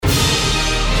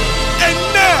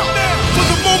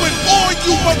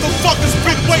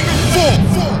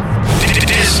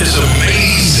This is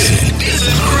amazing. This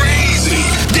is crazy.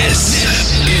 This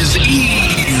is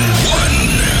E1.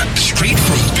 Straight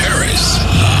from Paris.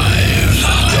 Live.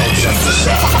 Yo, check this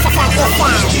out.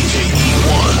 DJ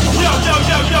E1. Yo.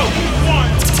 E1.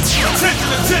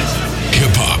 Attention.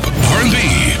 Hip-hop, R&B,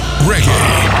 reggae.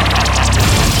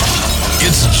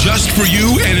 It's just for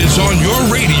you and it's on your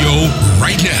radio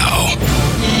right now.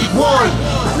 E1.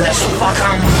 Let's fuck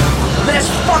 'em. Let's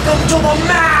fuck 'em to the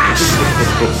max.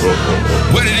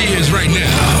 What it is right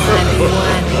now.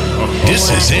 This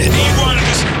is it. E1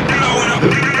 is blowing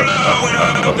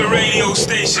up the radio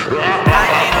station.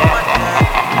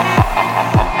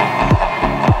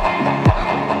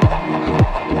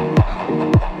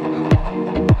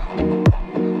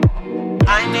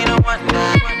 I need a wonder.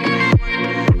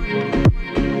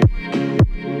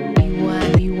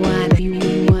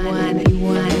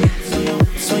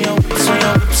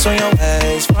 On your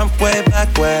ways, front way, back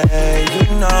way. You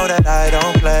know that I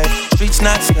don't play. Streets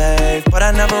not safe, but I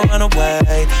never run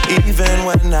away, even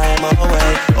when I'm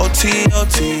away. OT,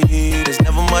 there's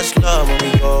never much love when we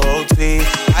go OT.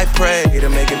 I pray to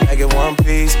make it back in one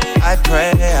piece. I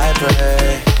pray.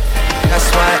 That's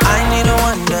why I need a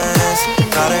one dance.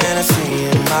 Got a Hennessy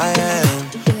in my hand.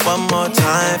 One more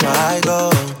time before I go.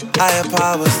 Higher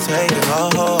powers taking a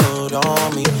hold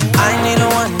on me. I need a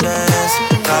one dance.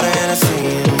 Got a Hennessy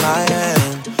in my hand.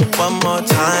 One more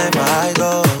time before I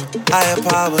go. Higher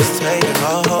powers taking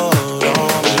a hold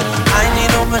on me. I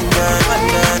need a one dance. I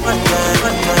need a one dance.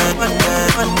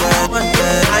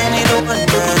 I need a one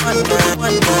dance. I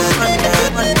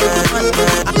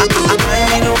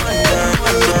need a one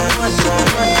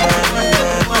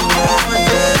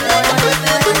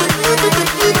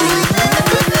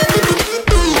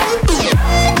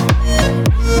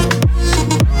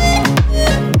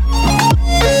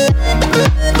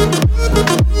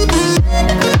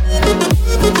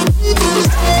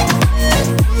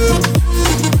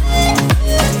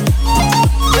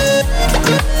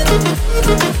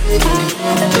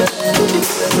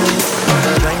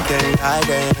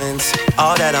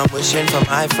all that I'm wishing for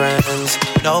my friends.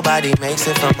 Nobody makes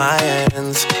it from my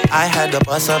ends. I had to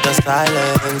bust up the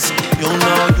silence. You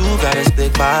know you gotta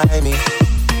stick by me.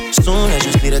 Soon as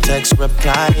you see the text,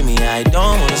 reply me. I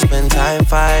don't wanna spend time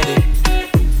fighting.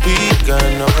 We got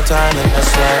no time and that's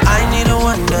why I need a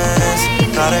one dance.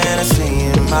 Got a Hennessy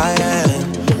in my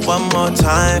hand. One more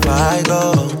time before I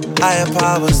go. Higher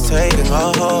powers taking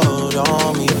a hold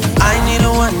on me. I need a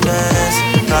one dance.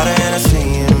 Got a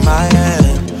Hennessy in my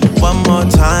hand. One more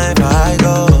time before I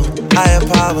go. Higher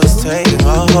powers taking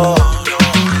a hold.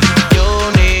 You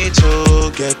need to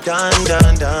get done.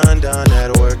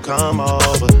 That work, come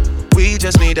over. We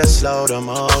just need to slow the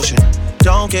motion.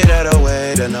 Don't get out of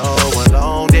way to no one.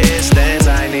 Long distance,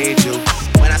 I need you.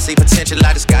 When I see potential,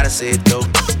 I just gotta see it through.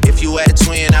 If you had a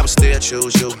twin, I would still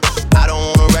choose you. I don't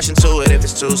wanna rush into it if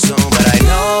it's too soon, but I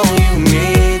know you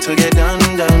need to get done.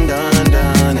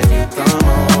 If you come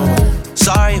over.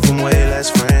 Sorry if I'm way less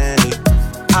friendly.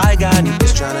 I got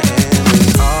niggas tryna end me.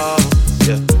 Oh,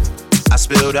 yeah. I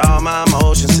spilled all my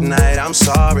emotions tonight, I'm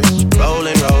sorry.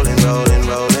 Rolling.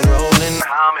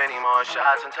 How many more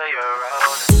shots until you're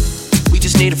rolling? We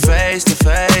just need a face to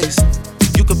face.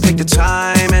 You could pick the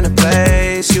time and the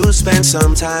place. You'll spend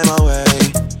some time away.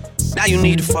 Now you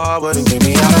need to forward and give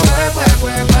me all the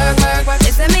work.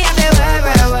 It's me I feel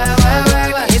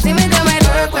work. You see me do my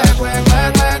work.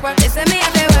 It's me I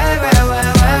feel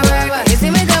work. You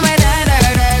see me do my da.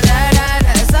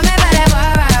 So me better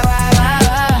work.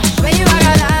 When you walk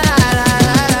la.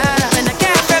 When I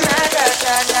can't from my da.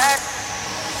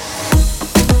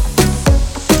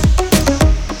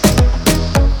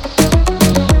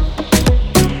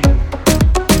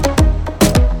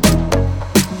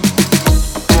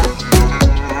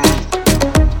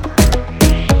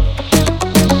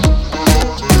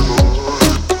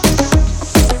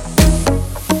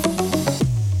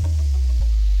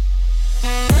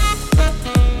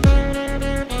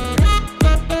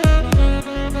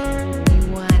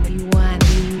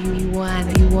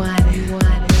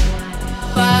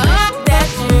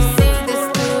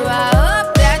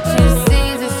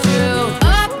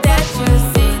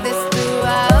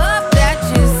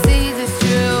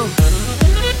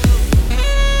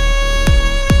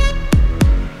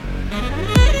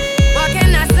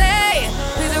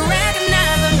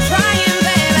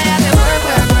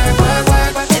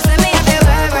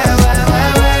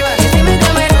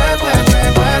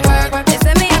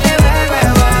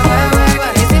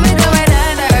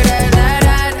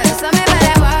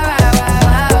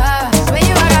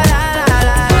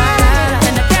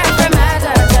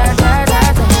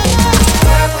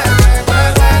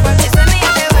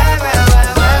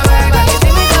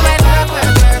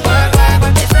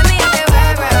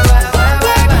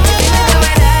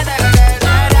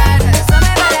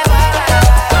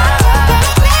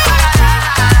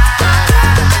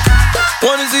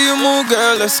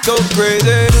 let's go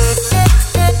crazy.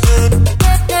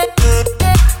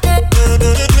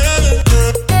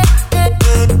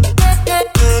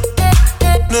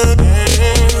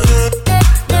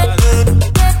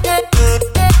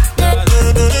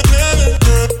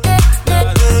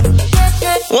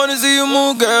 Wanna see you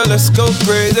move, girl, let's go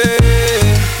crazy.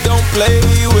 Don't play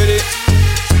with it.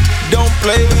 Don't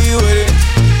play with it.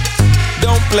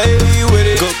 Don't play with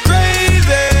it. Go crazy.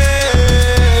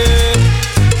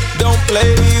 Don't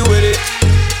play with it.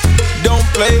 Don't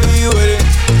play with it.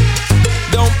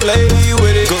 Don't play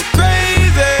with it. Go crazy.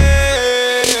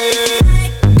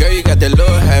 Girl, you got that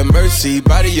Lord have mercy.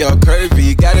 Body all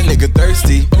curvy, got a nigga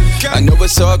thirsty. I know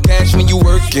it's all cash when you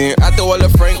working. I throw all the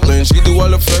Franklin, she do all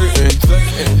the flirting.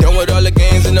 Done with all the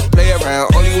games and the play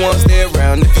around. Only one stay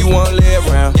around if you want lay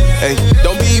around. Hey,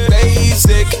 don't be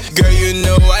basic, girl. You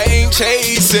know I ain't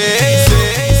chasing.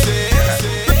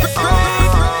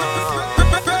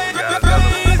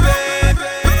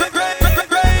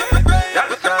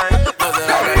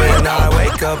 When I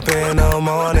wake up in the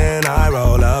morning, I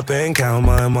roll up and count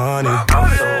my money.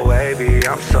 I'm so wavy,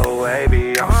 I'm so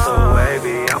wavy, I'm so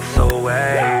wavy, I'm so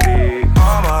wavy.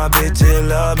 All my bitches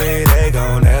love me, they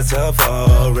gon' answer for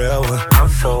a real one. I'm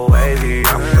so wavy,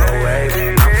 I'm so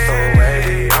wavy, I'm so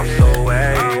wavy, I'm so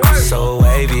wavy. I'm so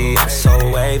wavy, I'm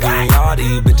so wavy. All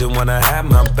these bitches wanna have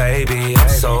my baby. I'm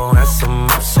so handsome,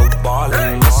 I'm so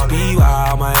ballin'. Must be why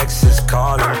all my exes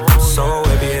callin'. I'm so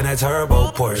wavy in that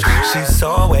turbo Porsche. She's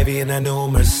so wavy in that new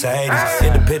Mercedes.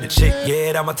 Independent chick,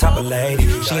 yeah, I'm a type of lady.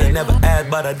 She ain't never asked,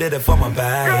 but I did it for my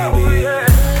baby.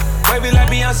 Wavy like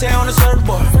Beyonce on the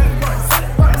surfboard.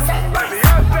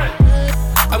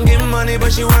 I'm getting money,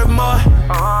 but she worth more.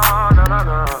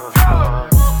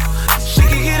 She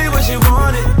can get it when she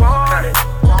want it.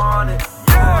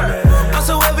 I'm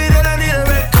so happy that I need a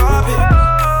red carpet.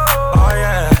 Oh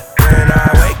yeah. When I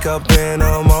wake up in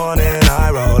the morning, I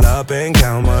roll up and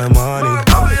count my money.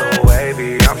 I'm so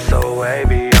wavy, I'm so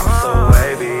wavy, I'm so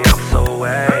wavy, I'm so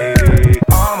wavy.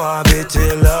 All my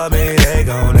bitches love me, they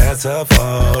gon' answer for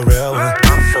a real one.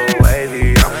 I'm so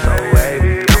wavy, I'm so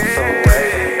wavy, I'm so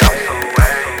wavy, I'm so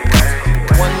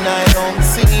wavy. One night on the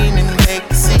scene and they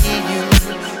can see you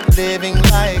living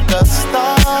like a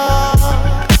star.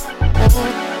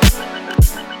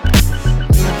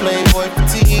 New Playboy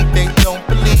fatigue, they don't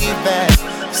believe that,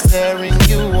 staring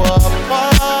you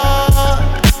apart.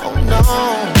 Oh no.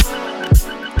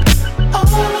 All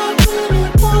I really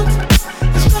want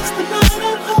is just a night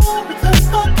at home with her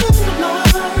fucking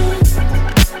light.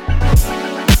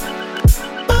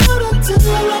 But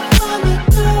until I find a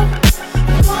girl,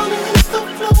 I wanna hit the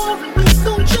floor and we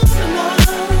gon' chill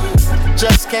tonight.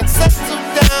 Just can't settle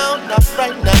down, not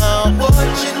right now. What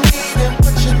you need and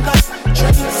what you like,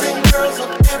 drinks and girls of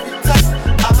every type.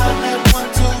 I had one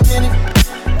too many,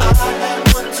 I had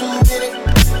one too many.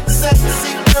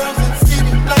 Sexy girls and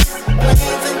city lights,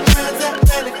 planes and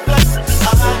transatlantic flights.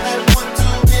 I had one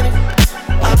too many,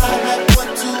 I had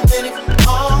one too many.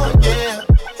 Oh yeah.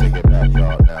 Take it back,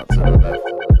 y'all, now to the left.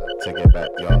 Take it back,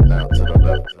 y'all, now to the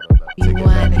left. You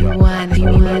want, you want, you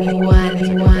want, you want,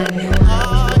 you want.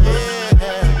 Oh yeah.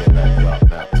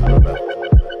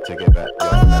 Take it back,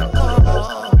 y'all, now to the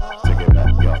left. Take it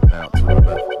back, y'all, now to the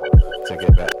left. Take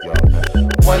it back, y'all, now to the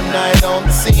left. One night on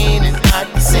the scene and I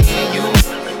can see you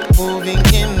moving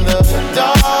in the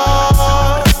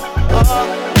dark.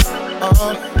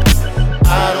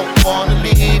 I don't wanna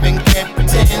leave and can't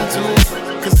pretend to,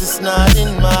 'cause it's not in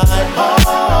my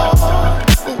heart.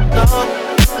 No,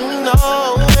 no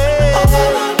way.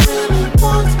 All I really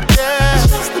want is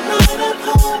just a night at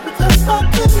home with her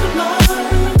fucking light.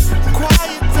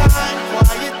 Quiet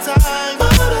time,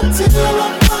 but until I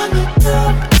find a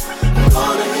girl, I'm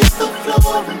gonna hit the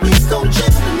floor and we gon'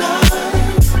 chill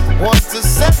tonight. Want to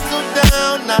settle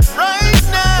down, not right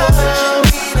now. What you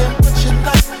need and what you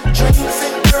like, drinks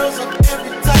and girls of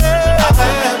every type. I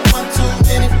had one too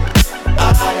many, I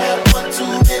had one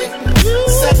too many.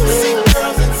 Sexy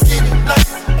girls and city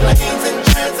lights, planes and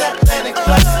transatlantic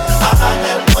flights. I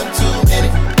had one too many,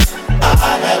 I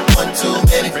had one too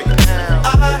many.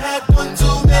 I had one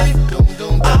too many,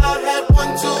 I had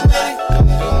one too many.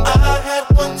 I had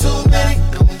one too many,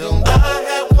 I had one too many. I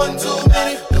had one too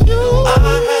many,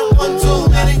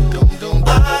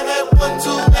 I had one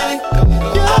too many. I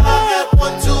had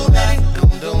one too many,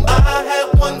 I had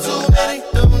one too many.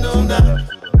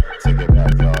 Take it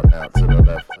back, y'all, now to the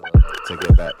left. Take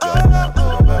it back, y'all, now to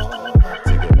the left.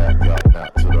 Take it back, y'all, now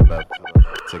to the left.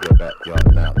 Take it back, y'all,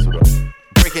 now to the left.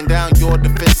 Breaking down your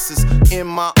defenses. In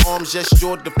my arms, yes,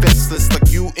 you're defenseless. Like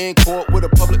you in court with a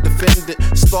public defendant.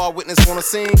 Star witness wanna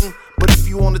sing, but if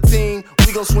you on the team,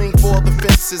 we gon' swing for the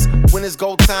fences. When it's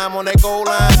go time on that goal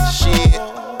line, shit,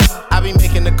 I be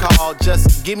making the call,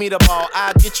 just give me the ball,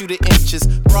 I'll get you the inches.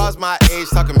 Bras my age,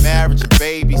 talking marriage and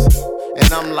babies.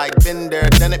 And I'm like, been there,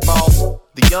 done it, boss.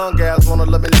 The young gals wanna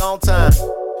love me long time.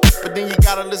 But then you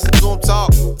gotta listen to them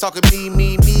talk. Talking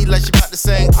me, like she about to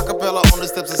sing acapella on the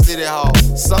steps of City Hall.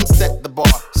 Some set the bar,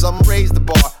 some raise the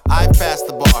bar. I pass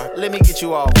the bar, let me get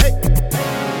you off. Hey!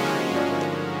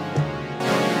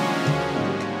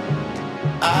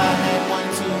 I had one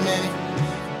too many.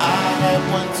 I had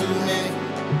one too many.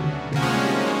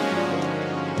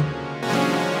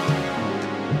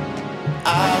 I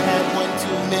had one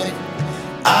too many.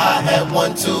 I had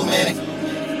one too many.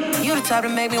 You the type to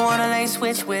make me wanna lane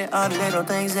switch with all the little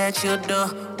things that you do.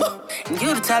 And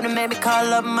you the type to make me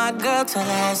call up my girl, tell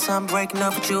her ass I'm breaking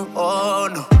up with you. Oh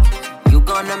no, you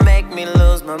gonna make me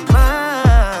lose my mind.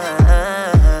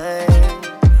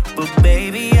 But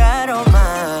baby, I don't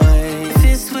mind if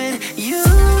it's with you.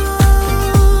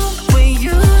 When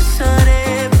you said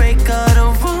it, break all the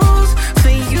rules. For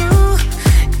you,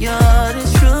 you're the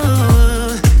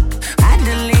truth. I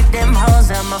delete them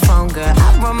hoes on my phone, girl.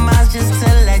 I promise just to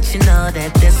let you know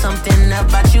that there's something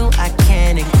about you I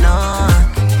can't ignore.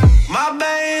 My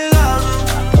baby loves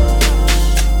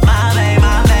my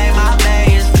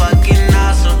baby is fucking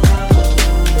awesome.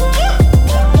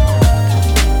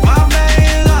 My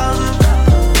baby loves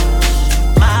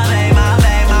my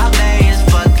baby is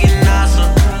fucking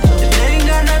awesome. If they ain't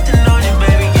got nothing on you,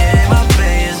 baby, yeah, my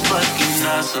baby is fucking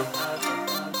awesome.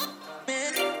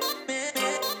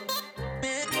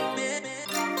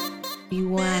 You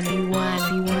want.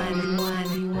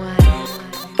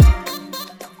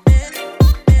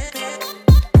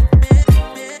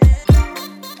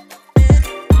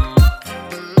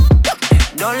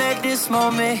 Don't let this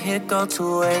moment here go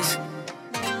to waste.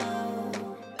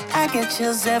 I get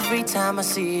chills every time I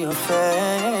see your face.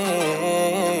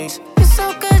 It's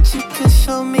so good you could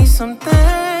show me some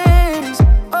things.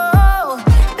 Oh,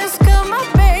 this girl, my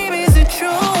baby's the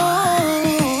truth.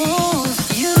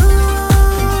 You,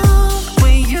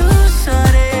 when you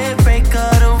said it, break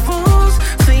all the rules.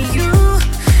 For you,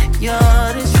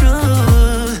 you're the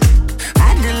truth.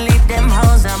 I delete them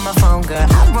hoes on my phone, girl.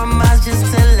 I promise just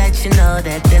to let you know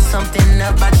that there's something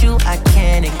about you I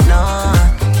can't ignore.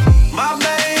 My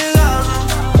baby loves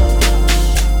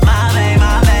my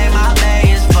baby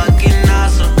is fucking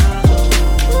awesome.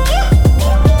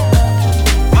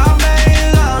 My baby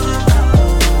loves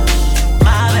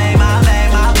my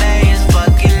baby is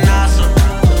fucking awesome.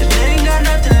 If they ain't got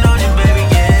nothing on you, baby,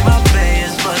 yeah, my baby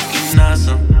is fucking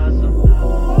awesome.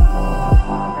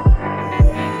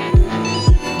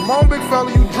 Come on, big fella,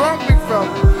 you drunk, big fella.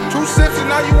 2 sips and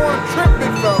now you want to trip,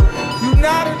 big fella. You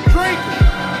not a drinker.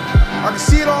 I can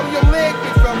see it all in your leg,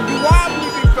 big fella. You wobbly,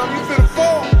 big fella. You finna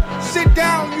fall. Sit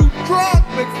down, you drunk,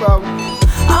 big fella.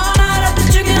 All night I've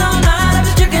been drinking, all night I've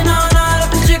been drinking, all night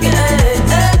I've been drinking, hey,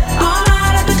 hey. All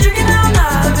night I've been drinking, all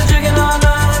night I've been drinking, all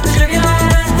night I've been drinking, hey,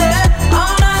 hey.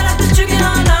 All night I've been drinking,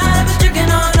 all night I've been drinking,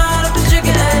 all night I've been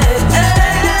drinking, hey, hey.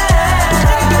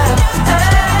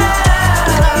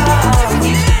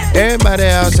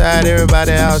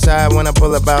 Everybody outside when I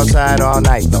pull up outside all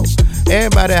night though.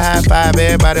 Everybody high five,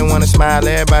 everybody wanna smile,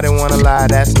 everybody wanna lie,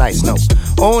 that's nice, no.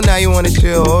 Oh, now you wanna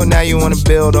chill, oh, now you wanna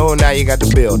build, oh, now you got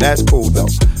the bill, that's cool though.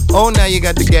 Oh, now you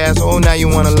got the gas, oh, now you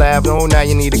wanna laugh, oh, now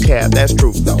you need a cab, that's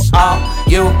true though. All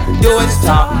you do is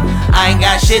talk, I ain't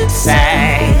got shit to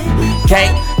say.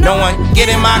 Can't no one get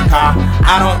in my car,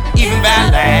 I don't even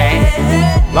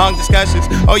valet. Long discussions,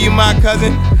 oh, you my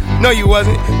cousin? No, you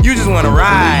wasn't, you just wanna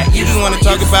ride. You just wanna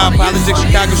talk about politics,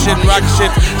 Chicago shit, and rock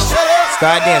shit.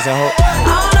 Start dancing, ho.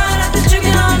 All night I've been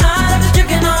drinking, all night I've been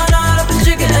drinking, all night I've been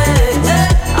drinking, hey, hey.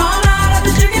 All night I've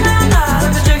been drinking, all night I've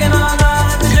been drinking, all night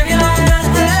I've been drinking, hey,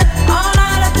 hey. All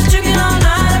night I've been drinking, all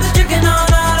night I've been drinking, all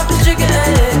night I've been drinking,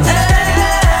 hey, hey.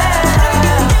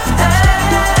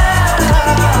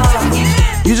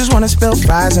 You just wanna spill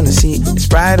fries on the seat,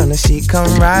 Sprite on the seat, come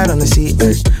ride on the seat.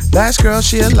 Last girl,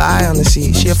 she a lie on the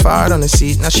seat, she a fart on the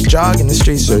seat, now she jogging the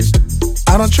streets.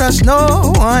 I don't trust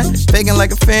no one, faking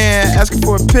like a fan, asking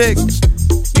for a pic.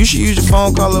 You should use your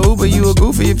phone, call a Uber, you a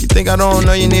goofy if you think I don't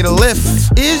know you need a lift.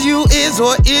 Is you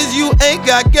or is you ain't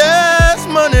got gas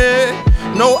money?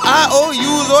 No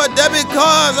IOUs or debit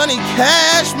cards, I need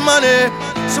cash money.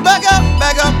 So back up,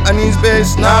 I need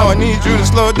space now, I need you to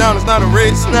slow down, it's not a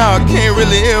race now. I can't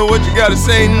really hear what you gotta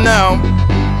say now.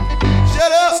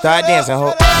 Shut up. Start dancing,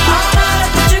 ho.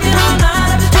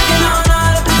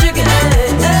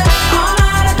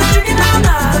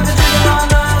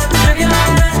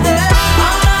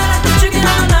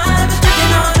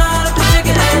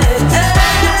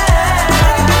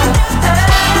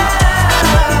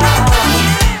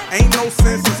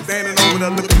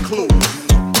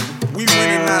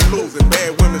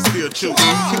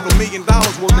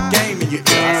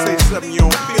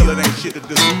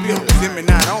 women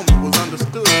not on me was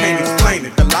understood. Can't explain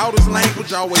it. The loudest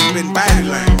language always been body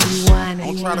language.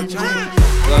 Don't try to change.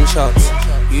 Gunshots,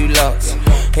 you lots.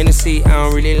 Hennessy, I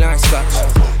don't really like scotch.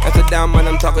 After down, man,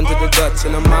 I'm talking to the Dutch.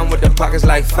 And I'm on with the pockets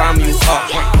like fam, you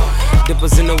up.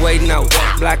 Dippers in the way now.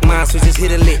 Black minds, so just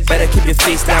hit a lick. Better keep your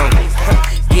face down.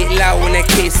 Get loud when that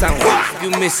case sound. If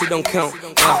you miss it, don't count.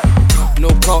 No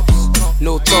cops,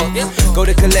 no thoughts. Go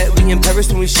to collect, we in Paris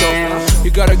when we show.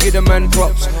 You gotta get a man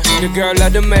props. The girl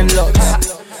like the man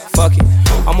lots. Fuck it,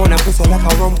 I'm on that pussy like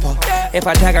a romper. If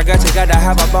I tag, I gotta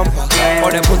have a bumper. Or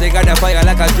that pussy got that fire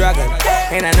like a dragon.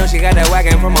 And I know she got that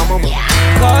wagon from my mama.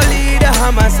 Call it a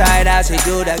homicide, how she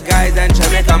do that guys and she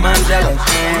make a man jealous.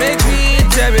 Make me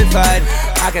terrified.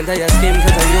 I can tell your skin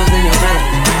cause I'm using your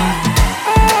melody.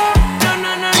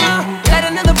 Light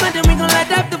another blunt and we gon'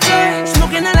 light up the floor.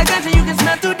 Smoking all like that so you can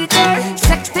smell through the door.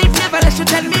 Sex tape never let you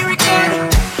tell me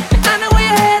record. I know where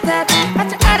you heard that. Got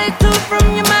your attitude from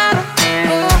your mouth.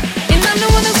 And I'm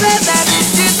the one who said that.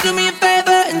 Just do me a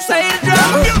favor and say the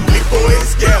drum.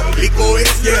 Lico is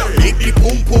scale, lick the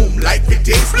boom boom like the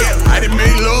taste scale. I done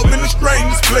made love in the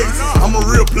strangest place. I'm a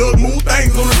real plug, move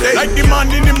things on the day. Like the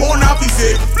man in the morning off his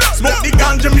head. Smoke the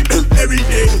ganja me every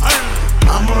day.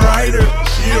 I'm a rider,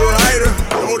 she a rider.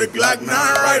 Throw the Glock 9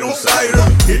 right on side her.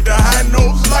 Hit the high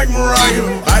notes like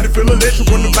Mariah. Body feel electric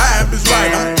when the vibe is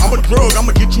right. I'm a drug,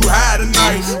 I'ma get you high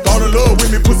tonight. Fall in love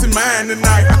with me, pussy mine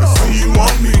tonight. I see you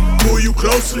on me, pull you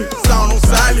closely. Sound on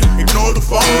silent, ignore the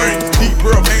phone ring. Deep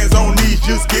breath, hands on knees,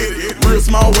 just get it. Real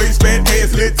small waist, fat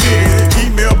ass, let it.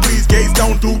 Email please, gates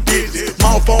don't do digits.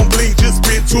 Mouth phone blink, just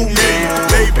spent 2 million.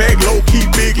 Lay back, low key,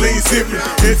 big lean sippin'.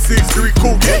 S63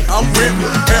 cool, yeah, I'm rippin'.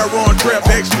 Hair on trap,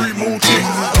 backstreet move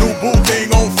chickens. New boo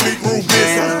thing on fleek, roof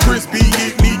missing. Crispy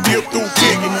hit me, dip through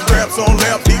kicking. Straps on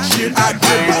lap, big shit, I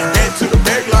grip it. Head to the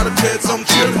back, lot of tats, I'm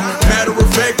chillin'. Matter of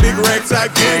fact, big racks, I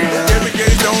get it. Every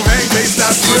gauge don't hang, they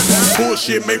stop trippin'.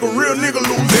 Bullshit make a real nigga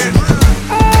lose interest.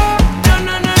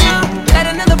 Light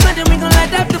another blunt and we gon'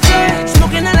 light up the floor.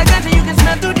 Smoking all like that so you can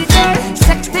smell through the door.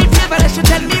 Sex tape never let you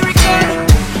tell me record.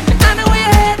 And I know where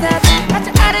you heard that. Got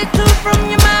your attitude from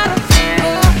your mouth.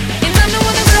 And I'm the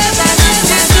one who said that.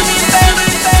 Just do me a favor.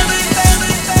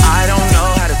 I don't know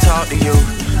how to talk to you.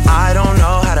 I don't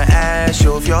know how to ask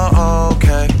you if you're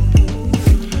okay.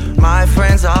 My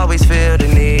friends always feel the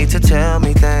need to tell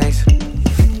me things.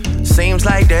 Seems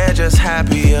like they're just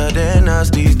happier than us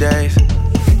these days.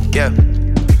 Yeah.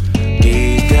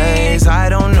 These days, I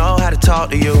don't know how to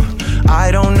talk to you. I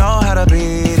don't know how to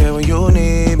be there when you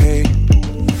need me.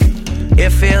 It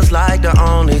feels like the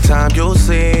only time you'll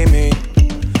see me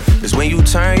is when you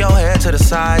turn your head to the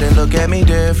side and look at me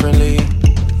differently.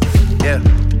 Yeah.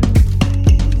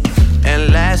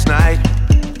 And last night,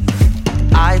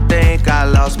 I think I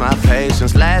lost my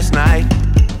patience. Last night,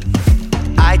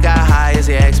 I got high as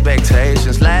the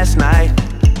expectations. Last night,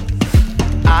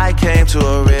 I came to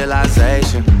a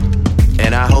realization,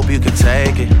 and I hope you can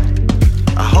take it.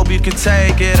 I hope you can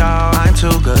take it all. I'm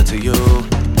too good to you.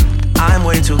 I'm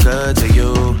way too good to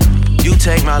you. You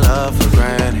take my love for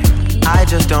granted. I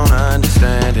just don't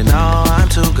understand it. No, I'm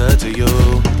too good to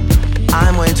you.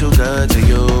 I'm way too good to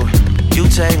you. You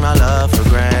take my love for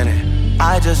granted.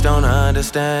 I just don't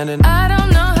understand it. I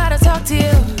don't know how to talk to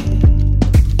you.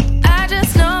 I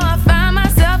just know I find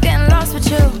myself getting lost with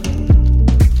you.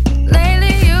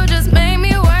 Lately you just made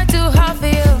me work too hard for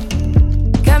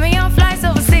you. Got me on flights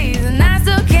overseas and I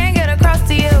still can't get across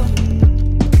to you.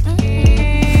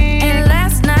 And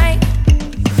last night,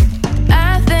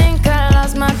 I think I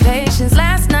lost my patience.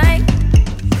 Last night,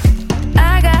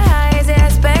 I got high as the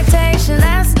expectation.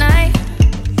 Last night,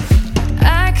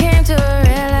 I came to a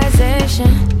realization,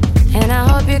 and I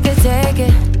hope you could take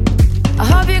it. I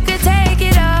hope you could take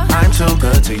it all. I'm too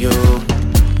good to you.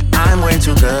 I'm way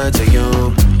too good to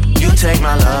you. You take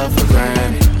my love for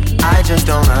granted. I just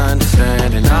don't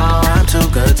understand it. No, I'm too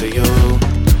good to you.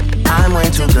 I'm way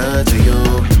too good to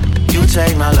you. You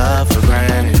take my love for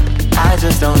granted. I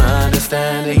just don't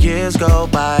understand it. Years go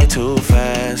by too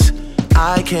fast.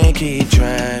 I can't keep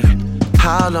track.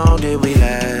 How long did we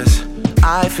last?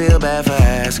 I feel bad for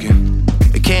asking.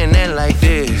 It can't end like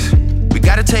this. We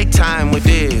gotta take time with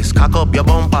this. Cock up your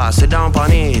bumper, sit down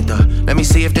on it. Let me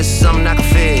see if this is something I can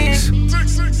fix.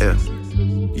 Yeah.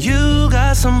 You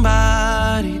got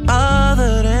somebody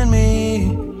other than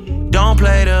me. Don't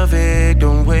play the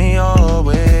victim when you're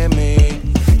with me.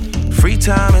 Free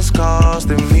time is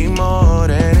costing me more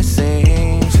than it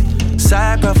seems.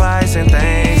 Sacrificing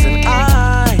things, and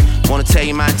I wanna tell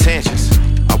you my intentions.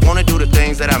 I wanna do the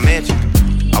things that I mentioned.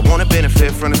 I wanna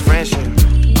benefit from this friendship.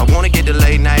 I wanna get the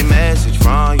late night message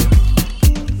from you.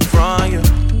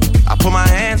 I put my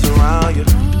hands around you.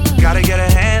 Gotta get a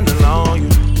handle on you.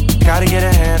 Gotta get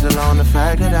a handle on the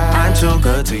fact that I'm too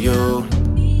good to you.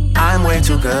 I'm way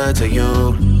too good to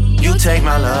you. You take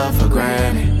my love for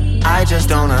granted. I just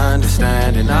don't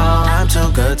understand it. No, I'm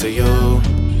too good to you.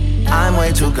 I'm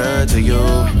way too good to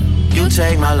you. You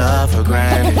take my love for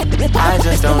granted. I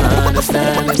just don't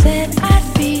understand it. Said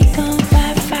I'd be gone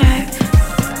by 5.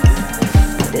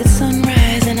 It's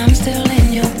sunrise and I'm still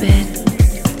in your bed.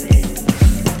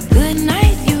 Good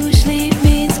night usually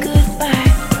means goodbye.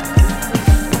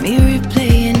 Me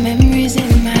replaying memories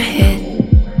in my head.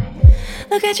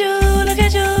 Look at you,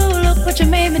 look what you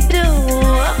made me do.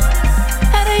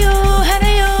 How do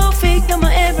you fake on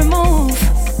my every move?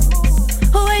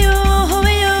 Who are you,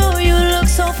 you look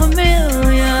so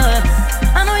familiar.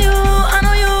 I know you,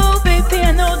 baby,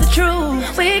 I know the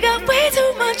truth. We got way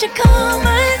too much in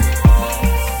common.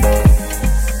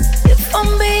 If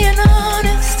I'm being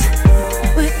honest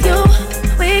with you,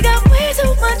 we got way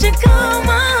too much in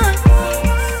common.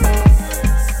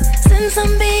 Since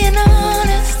I'm being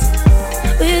honest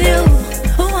with you,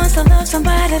 who wants to love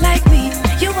somebody like me?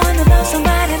 You wanna love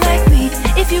somebody like me?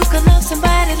 If you could love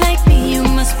somebody like me, you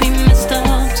must be messed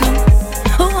up too.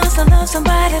 Who wants to love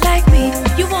somebody like me?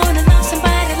 You wanna love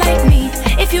somebody like me?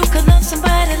 If you could love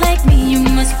somebody like me, you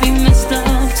must be messed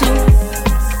up too.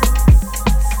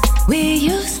 We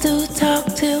used to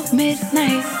talk till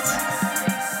midnight.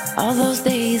 All those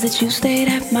days that you stayed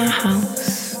at my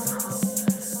house,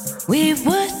 we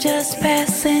were just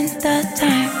passing the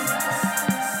time.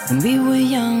 When we were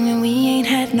young and we ain't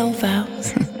had no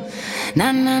vows.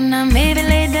 Nah, maybe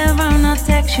later on I'll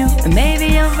text you and maybe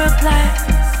you'll reply.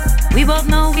 We both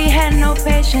know we had no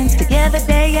patience together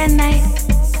day and night.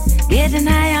 Getting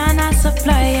high on our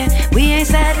supply and we ain't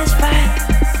satisfied.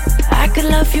 I could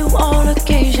love you all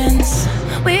occasions.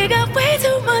 We got way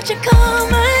too much in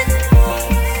common.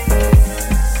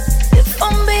 If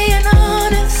I'm being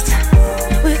honest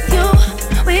with you,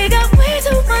 we got way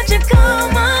too much in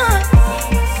common.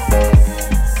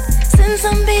 Since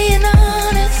I'm being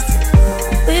honest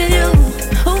with you,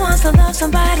 who wants to love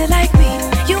somebody like me?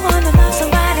 You wanna love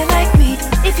somebody like me?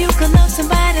 If you could love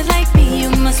somebody like me, you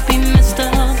must be messed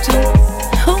up too.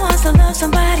 Who wants to love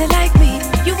somebody like me?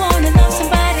 You wanna love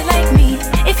somebody like me?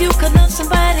 If you could love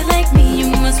somebody like me, you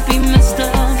must be messed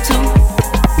up too.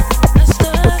 Messed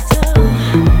up too.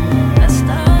 Messed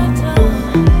up too.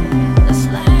 Just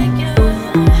like you.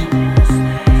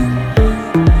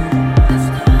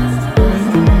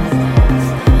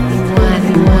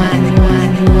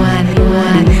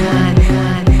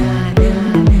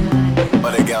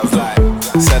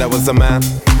 Said I was a man,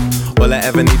 all I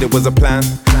ever needed was a plan.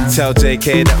 Tell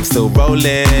JK that I'm still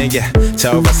rolling, yeah.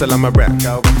 Tell Russell I'm a rap,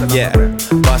 yeah.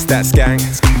 Bust that skank,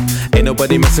 ain't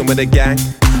nobody messing with a gang.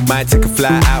 Might take a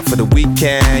fly out for the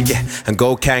weekend, yeah. And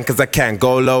go cause I can,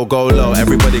 go low,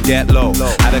 everybody get low.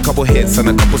 Had a couple hits and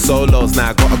a couple solos. Now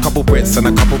I got a couple Brits and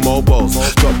a couple mobiles.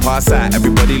 Drop pass out,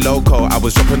 everybody loco. I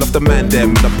was dropping off the man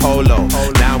them with the polo.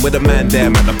 Now I'm with the man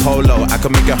them at the polo. I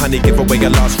can make a honey give away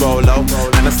your last Rolo.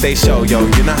 And I stay show, yo,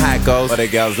 you know how it goes. What the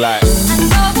girls like? I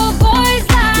know what boys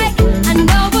like, I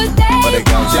know what they What the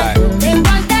girls like? They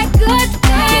want that good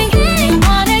thing, they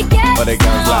wanna get What the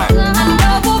girls like? I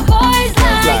know what boys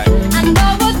like, I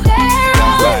know what they're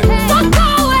on. So go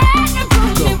ahead and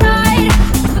prove me right.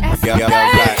 My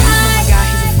guy,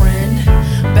 he's a friend.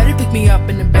 Better pick me up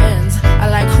in the Benz. I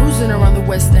like cruising around the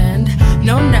West End.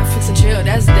 No Netflix and chill,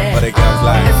 that's dead. What the girls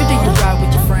like? Every day you ride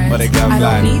with your friends. What the girls I don't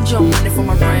like? need your money for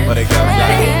my rent. What the girls like?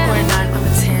 The 8 or a 9, I'm a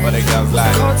 10. What the girls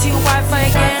like? Call to your Wi-Fi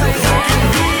again.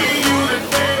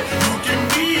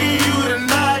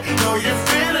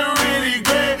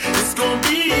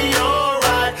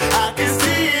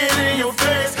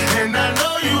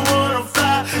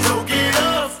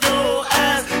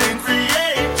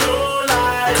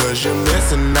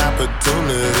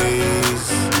 Opportunities.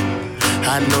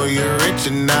 I know you're rich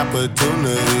in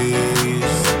opportunities,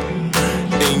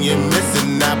 and you're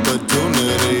missing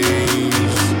opportunities.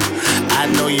 I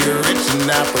know you're rich in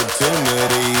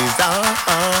opportunities.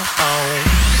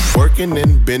 Working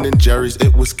in Ben and Jerry's,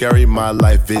 it was scary. My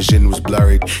life vision was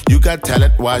blurred. You got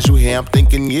talent, why's you here? I'm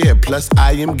thinking, yeah. Plus,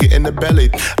 I am getting the belly.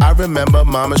 I remember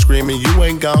mama screaming, you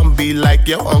ain't gonna be like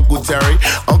your Uncle Terry.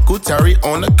 Uncle Terry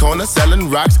on the corner selling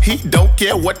rocks. He don't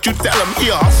care what you tell him, he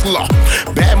a hustler.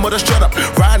 Bad mother, shut up.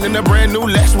 Riding in a brand new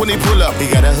Lex when he pull up. He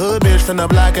got a hood bitch from the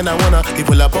block and I wanna. He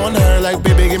pull up on her like,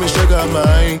 baby, give me sugar,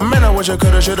 man. Man, I wish I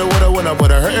coulda, shoulda, woulda, when I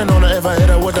put her hurting on her if I hit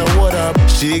her with a what up.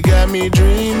 She got me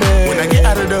dreaming. When I get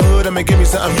out of the hood, I'ma give me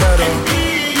something better. You can be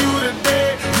you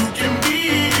today, you can be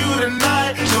you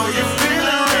tonight. Show you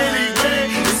feeling really great.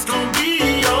 It's gonna be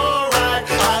alright.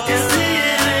 I can see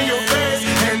it in your face,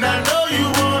 and I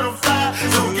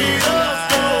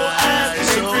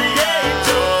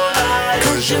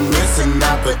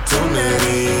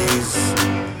opportunities.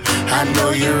 I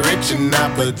know you're rich in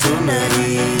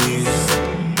opportunities,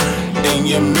 and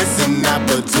you're missing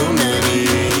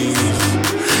opportunities.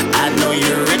 I know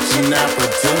you're rich in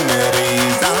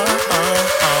opportunities.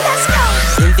 Let's go.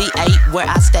 MV8 where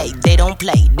I stay, they don't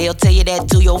play. They'll tell you that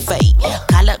to your face.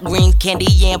 Collard greens, candy,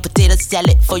 and potato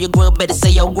salad. For your grub, better say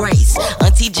your grace.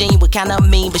 Auntie Jean was kinda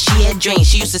mean, but she had dreams.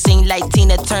 She used to sing like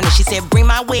Tina Turner. She said, bring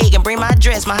my wig and bring my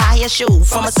dress, my high heel shoe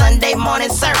from a Sunday morning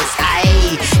service.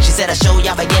 Aye, she said I show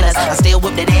y'all beginners. I still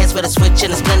whip that ass with a switch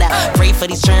and a splinter. Pray for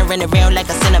these children running around like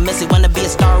a sinner. Missy wanna be a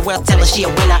star, well tell her she a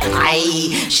winner.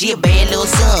 Aye, she a bad little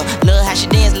son. Love how she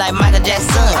dance like Michael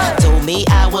Jackson. Told me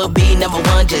I would be number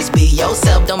one. Just be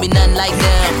yourself, don't be nothing like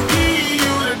them.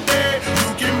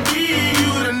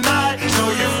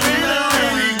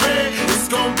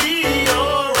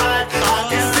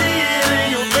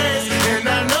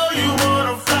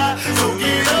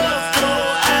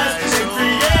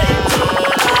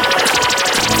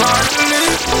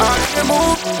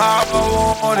 How I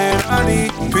want it, I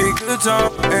need pick the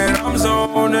top and I'm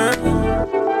zoning.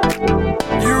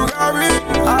 You got me,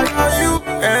 I got you,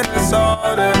 and that's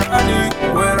all that I need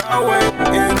when I wake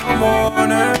in the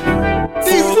morning.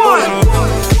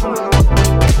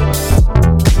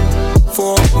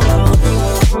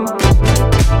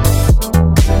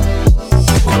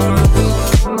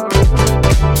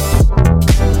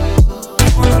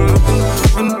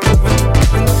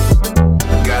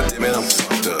 God damn it, I'm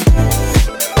fucked up.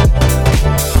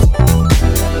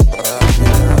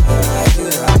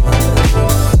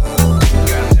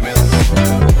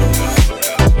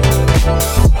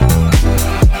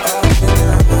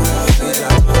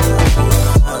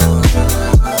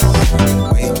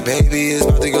 Baby, it's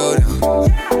about to go down.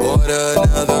 Order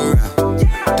another round.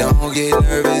 Don't get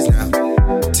nervous now.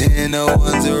 10 no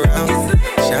ones around.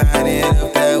 Shining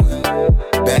up that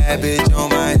window. Bad bitch on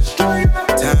my hip.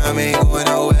 Time ain't going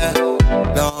nowhere.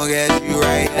 Long as you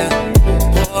right here.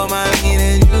 Pour my lean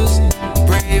and juice.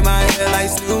 Braid my hair like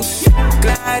Snoop.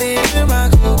 Glide in my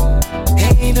coupe.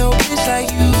 Ain't no bitch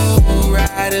like you.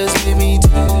 Riders with me too.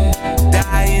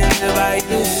 Dying to buy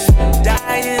you.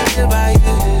 Dying to buy you.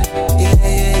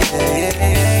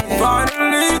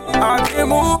 Finally, I can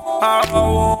move how I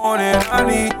want it. I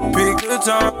need pick the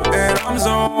top and I'm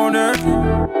zoning.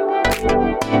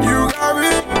 You got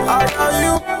me, I got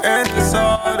you, and that's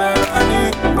all that I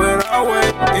need when I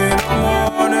wake in the morning.